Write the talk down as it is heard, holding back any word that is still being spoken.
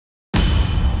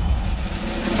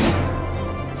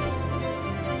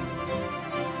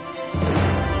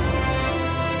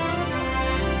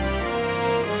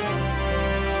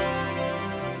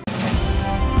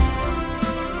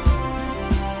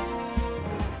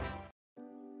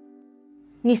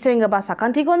Nisringa ba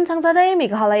sakantikon sangsadai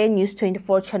Meghalaya News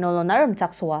 24 channel onar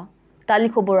mchaksoa. Tali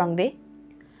khoborang de.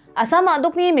 Asam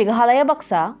adokni Meghalaya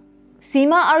baksa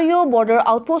Sima Aryo border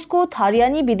outpost ko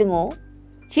thariani bidingo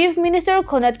Chief Minister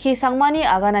Khonat Ki Sangmani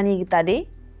aganani gitade.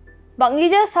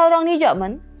 Banglija saurangni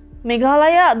jaman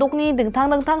Meghalaya adokni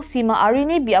dengtang-dengtang Sima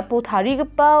Arini biapo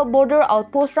tharigipa border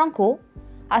outpost rangko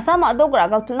Asam adok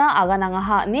ragaltuna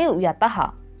aganangaha ne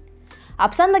uyataha.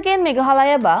 Apsan daken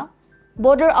Meghalaya ba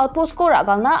border outpost ko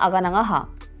ragalna aganangaha.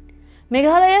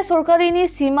 Meghalaya sorkarini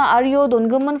Sima Aryo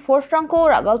dongemen force rangko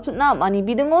ragaltuna mani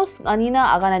bidengos anina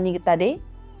aganani gitade.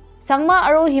 Sangma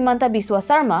aro Himanta Biswa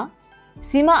Sarma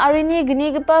Sima Arini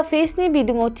ginigipa face ni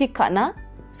bidengo tik kana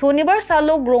Sonibar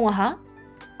salo grongaha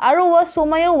aro wa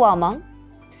somayo wamang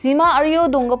Sima Aryo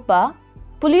donggapa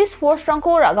police force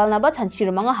rangko ragalna ba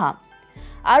chanchirmangaha.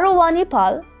 Aro wani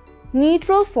pal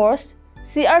neutral force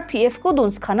CRPF ko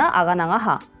donskana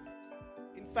aganangaha.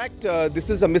 In fact, this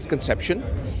is a misconception.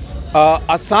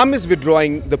 Assam is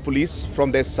withdrawing the police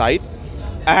from their side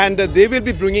and they will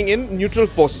be bringing in neutral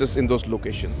forces in those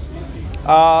locations.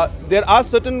 There are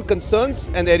certain concerns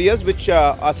and areas which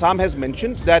Assam has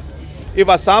mentioned that if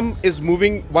Assam is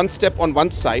moving one step on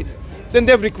one side, then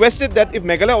they have requested that if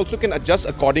Meghalaya also can adjust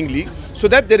accordingly so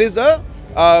that there is a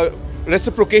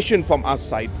reciprocation from our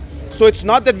side. So it's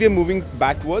not that we are moving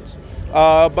backwards,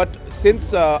 but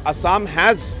since Assam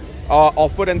has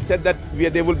offered and said that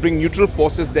they will bring neutral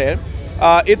forces there,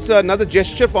 it's another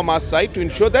gesture from our side to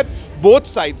ensure that both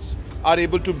sides are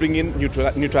able to bring in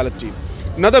neutrality.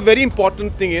 Another very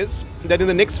important thing is that in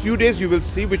the next few days you will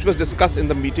see, which was discussed in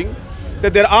the meeting,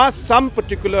 that there are some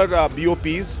particular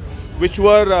BOPs which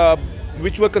were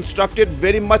constructed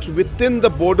very much within the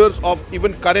borders of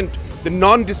even the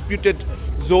non-disputed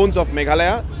zones of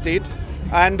Meghalaya state,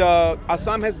 and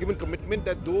Assam has given commitment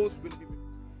that those will be.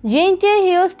 Jaintia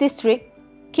Hills District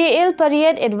KL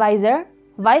Pariyat Advisor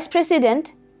Vice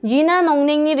President Gina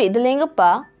Nongning ni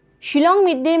ridalengapa Shillong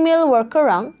Midday Meal Worker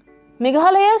rang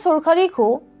Meghalaya sorkari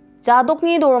ko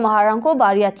jadokni dormaharang ko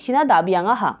bariachina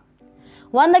dabiangaha.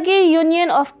 Wandagi Union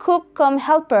of Cook cum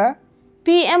Helper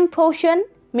PM Potion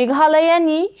Meghalaya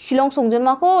ni Shillong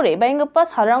Songjunma ko rebaingapa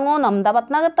sarango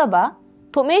namdabatna gataba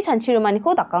tome chanchirumani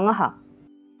ko dakangaha.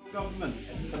 Government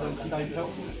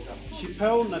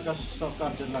Shipel naga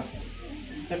sokar jala.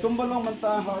 Tekumbalong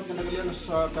manta hor kanagalian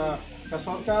ka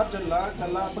sokar jala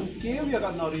kala pengkiw ya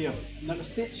kan norio. Naga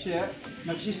state share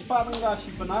nag sispa tangga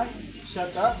sipanai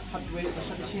syaka hatway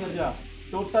pasaka siaja.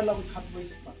 Total ang hatway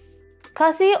spa.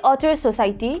 Khasi Author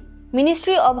Society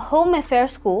Ministry of Home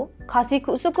Affairs ko Khasi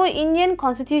kusuko Indian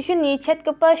Constitution ni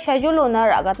chetkapa schedule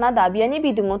onar agatna dabiani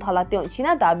bidungo thalate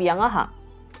onchina dabiangaha.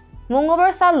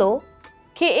 Mongobar salo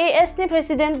KAS ni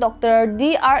President Dr.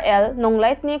 DRL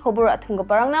Nonglait ni khobor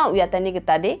athunggaparang na uyatani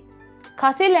gitade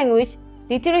Khasi Language,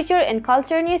 Literature and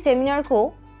Culture ni seminar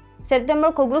ko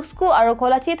September Kogruks ko aro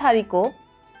Kolachi thari ko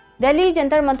Delhi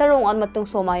Jantar Mantar rong on matung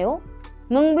somayo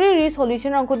mungri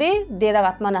resolution rang ko de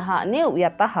deragatma naha ne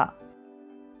uyataha.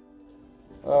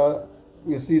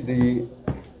 You see, the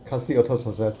Khasi Author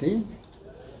Society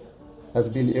has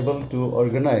been able to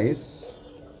organize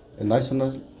a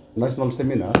national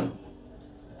seminar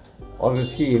on the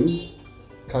theme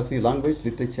Khasi language,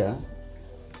 literature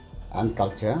and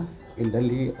culture in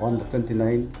Delhi on the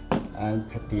 29th and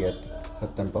 30th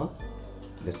September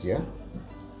this year,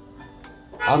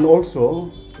 and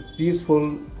also a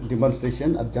peaceful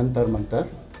demonstration at Jantar Mantar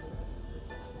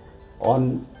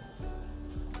on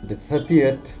the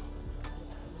 30th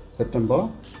September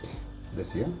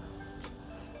this year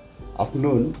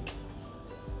afternoon,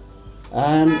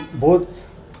 and both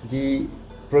the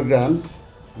programs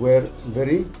were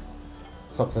very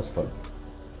successful.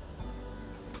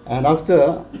 And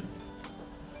after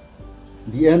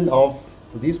the end of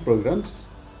these programs,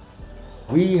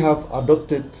 we have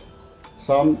adopted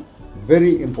some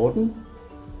very important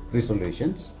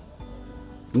resolutions.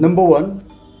 Number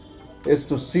one is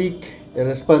to seek a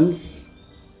response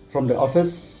from the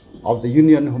Office of the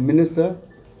Union Home Minister,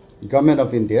 Government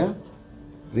of India,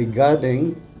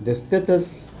 regarding the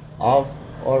status of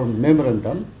our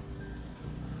memorandum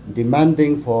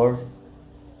demanding for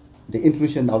the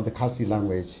inclusion of the Khasi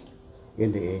language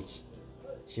in the age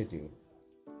schedule.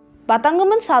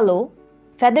 Batangaman Salo,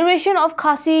 Federation of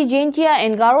Khasi, Jaintia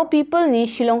and Garo people ni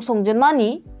Shillong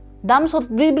Songjunmani, dam sot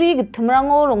bribri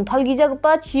gitmrango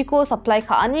rongthalgijagpa chiko supply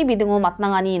khaani bidungo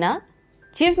matnangani na,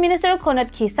 Chief Minister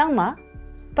Khonat Ki Sangma,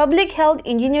 Public Health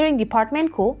Engineering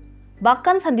Department ko,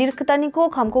 Bakan Sandir Katani ko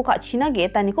Kamko Kachina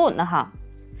ge Taniko naha.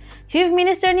 Chief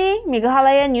Minister ni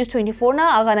Meghalaya News 24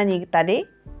 na aganani gitade,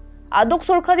 Adok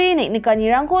Sorkari nikani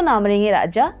rangko namringi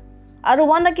raja, aru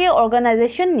wandake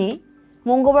organization ni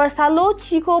Monggobar salo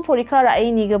chiko porika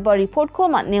rai nigaba report ko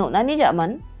matneo nani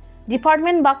jaman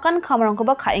department bakkan kamarang ko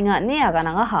ba kainga ne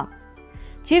agananga ha.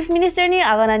 Chief Minister ni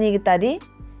aganani gitadi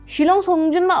Shillong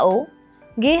songjun mao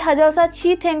ge hajalsa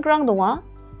chi tankrang donga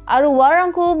aru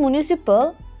warang ko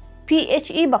municipal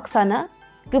PHE baksana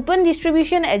Gupun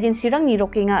distribution agency rang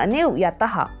nirokinga ane yata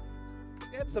ha.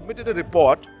 They had submitted a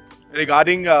report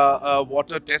regarding a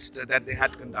water test that they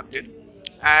had conducted.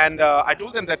 And I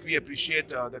told them that we appreciate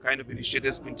the kind of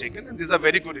initiatives being taken, and these are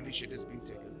very good initiatives being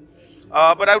taken.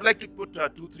 But I would like to put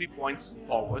 2-3 points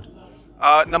forward.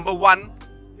 Number one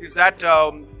is that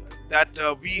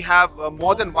we have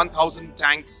more than 1,000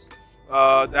 tanks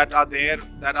that are there,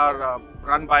 that are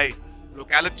run by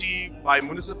locality, by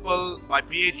municipal, by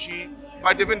PHE,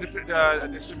 by different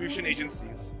distribution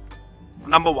agencies.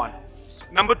 Number one.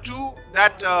 Number two,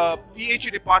 that PHE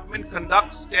department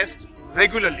conducts tests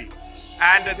regularly,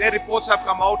 and their reports have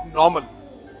come out normal.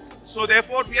 So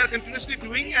therefore, we are continuously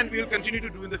doing, and we will continue to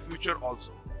do in the future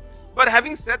also. But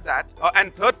having said that,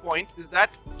 and third point is that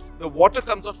the water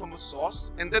comes out from a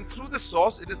source, and then through the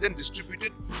source, it is then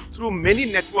distributed through many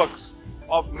networks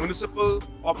of municipal,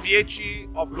 of PHE,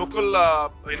 of local,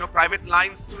 private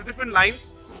lines, through different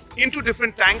lines, into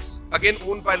different tanks, again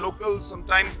owned by locals,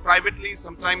 sometimes privately,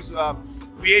 sometimes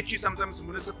PHE, sometimes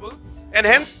municipal. And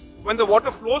hence, when the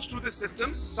water flows through the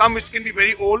systems, some which can be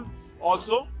very old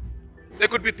also, there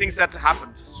could be things that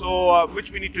happened, so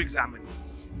which we need to examine.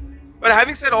 But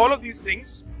having said all of these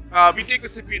things, we take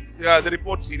the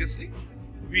report seriously.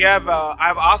 I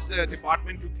have asked the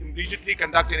department to immediately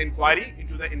conduct an inquiry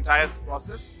into the entire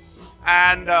process,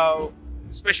 and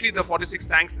especially the 46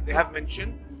 tanks that they have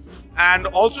mentioned, and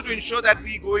also to ensure that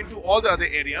we go into all the other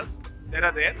areas that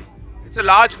are there. It's a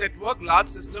large network, large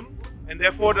system, and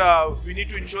therefore we need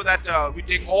to ensure that we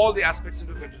take all the aspects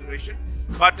into consideration.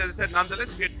 But as I said,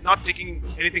 nonetheless, we are not taking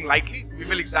anything lightly. We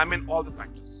will examine all the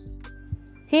factors.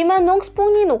 Hima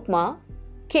Nongspungni Nukma,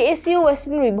 KSU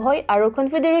Western Ribhoi Aro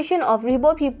Confederation of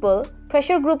Ribo People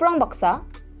Pressure Group Rang Baksa,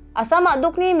 Asam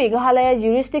Adokni Meghalaya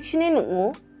Jurisdiction ni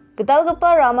Nungu,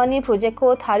 Getalgapa Ramani Project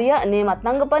ko Tharia ane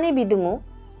Matnanggapani Bidungu,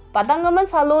 Patanggaman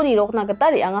Salo ni Rokna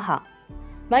Getari Angaha.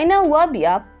 Maina Wa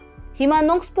Biap, Hima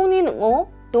Nongspungni Nungu,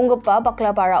 Tunggapa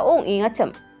Bakla Paraong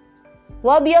Ingacham.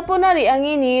 Wa biapo na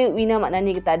riangi ni wina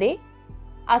maknani kitade,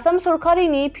 Asam Sorkari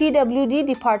ni PWD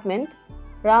Department,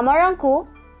 Ramarangko,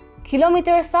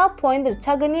 kilometer sa point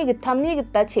rchagani gitamni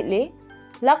gita chile,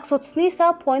 lak sotsni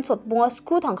sa point sotbunga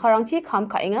sku tangkarangchi kam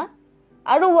kainga,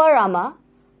 aru wa rama,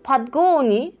 padgo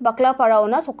oni bakla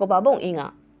paraona sokobabong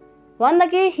inga.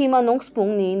 Wandagi hima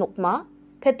nongspung ni nukma,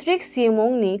 Patrick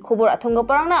Siemong ni kobor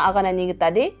atonggaparang na aganani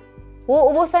gitade,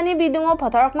 wo obosani bidungo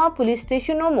patarakma police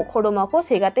station no mokhodoma ko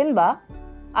segaten ba,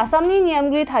 Asamni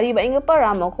niamgri thari ba ingapa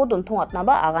rama ko dontongatna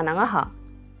ba agananga ha.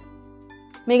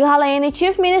 Meghalaya ni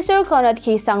Chief Minister Conrad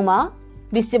K. Sangma,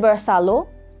 Bistibar Salo,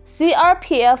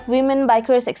 CRPF Women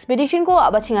Bikers Expedition ko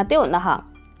abachingate unaha.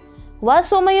 Wa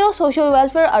somayo Social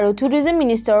Welfare aro Tourism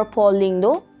Minister Paul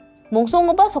Lingdo,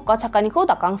 mongsong ba soka chakani ko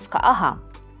dakang ska aha.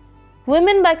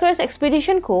 Women Bikers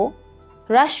Expedition ko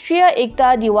Rashtriya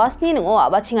Ekta Diwas ni ngo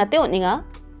abachingate uninga,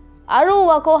 aro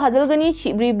wa ko hajalgani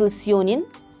chibri bulsionin,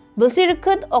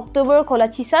 Bulsirkut Oktober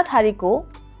kolachisat hari ko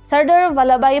Sardar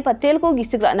Vallabhbhai Patel ko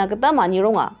gisigrakna kita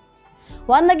manironga.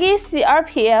 Wandagi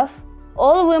CRPF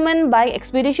All Women Bike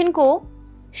Expedition ko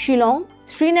Shillong,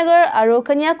 Srinagar aro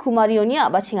Kanyakumari oni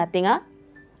abachingatenga.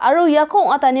 Aro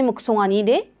yako atani muksongani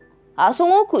de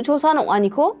asongo kuchosan ongani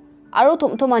ko aro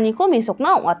tomtomani ko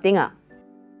misokna ongatenga.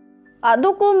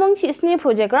 Adoko mengchisni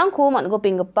project rang ko matgo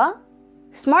pinggapa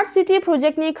Smart City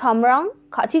project ni kamrang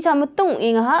kachi chamutong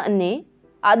ingaha ane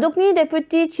Adokni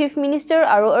Deputy Chief Minister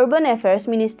aro Urban Affairs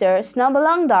Minister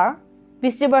Snabalang Dar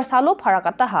Bistibar Salo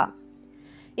Parakataha.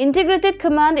 Integrated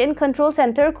Command and Control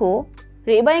Center ko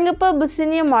Reibaingapa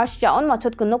Busini March Jaon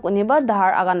Machot Kunok Uniba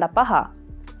Dahar Agandapaha.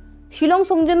 Shillong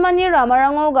Songjunmani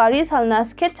Ramarango Gari Salna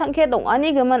Sket Changke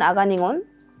Dongani Gaman Aganingon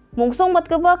Mongsong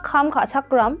Batkaba Kam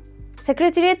Kachakram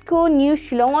Secretariat ko New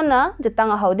Shillongon na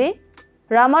Jatanga Haude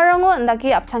Ramarango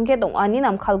andaki apchangke dongani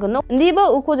namkhalgono ndi ba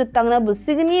uko jatangna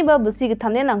busigni ba busig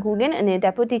thamne nangkugen ane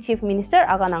Deputy Chief Minister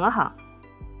agananga ha.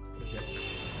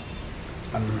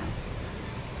 And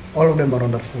all of them are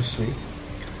under full swing.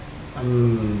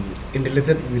 And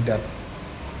related with that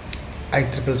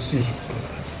ICCC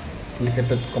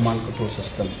indicated command control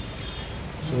system.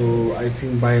 So I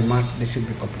think by March they should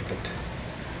be completed.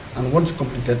 And once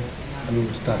completed, we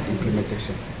will start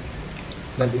implementation.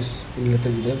 That is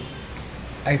related with that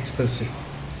ICCC.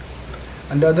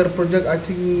 And the other project, I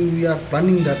think we are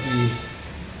planning that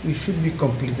we should be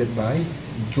completed by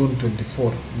June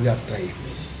 24. We are trying.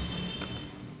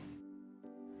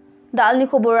 Dal ni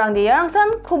khoborang de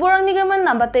yarangsan khoborang ni gaman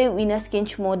nambate winas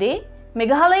kinch mode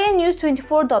Meghalaya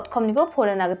news24.com ni go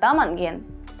phore nagta mangen.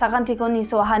 Sakanti ko ni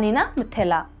sohanina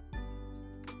mthela.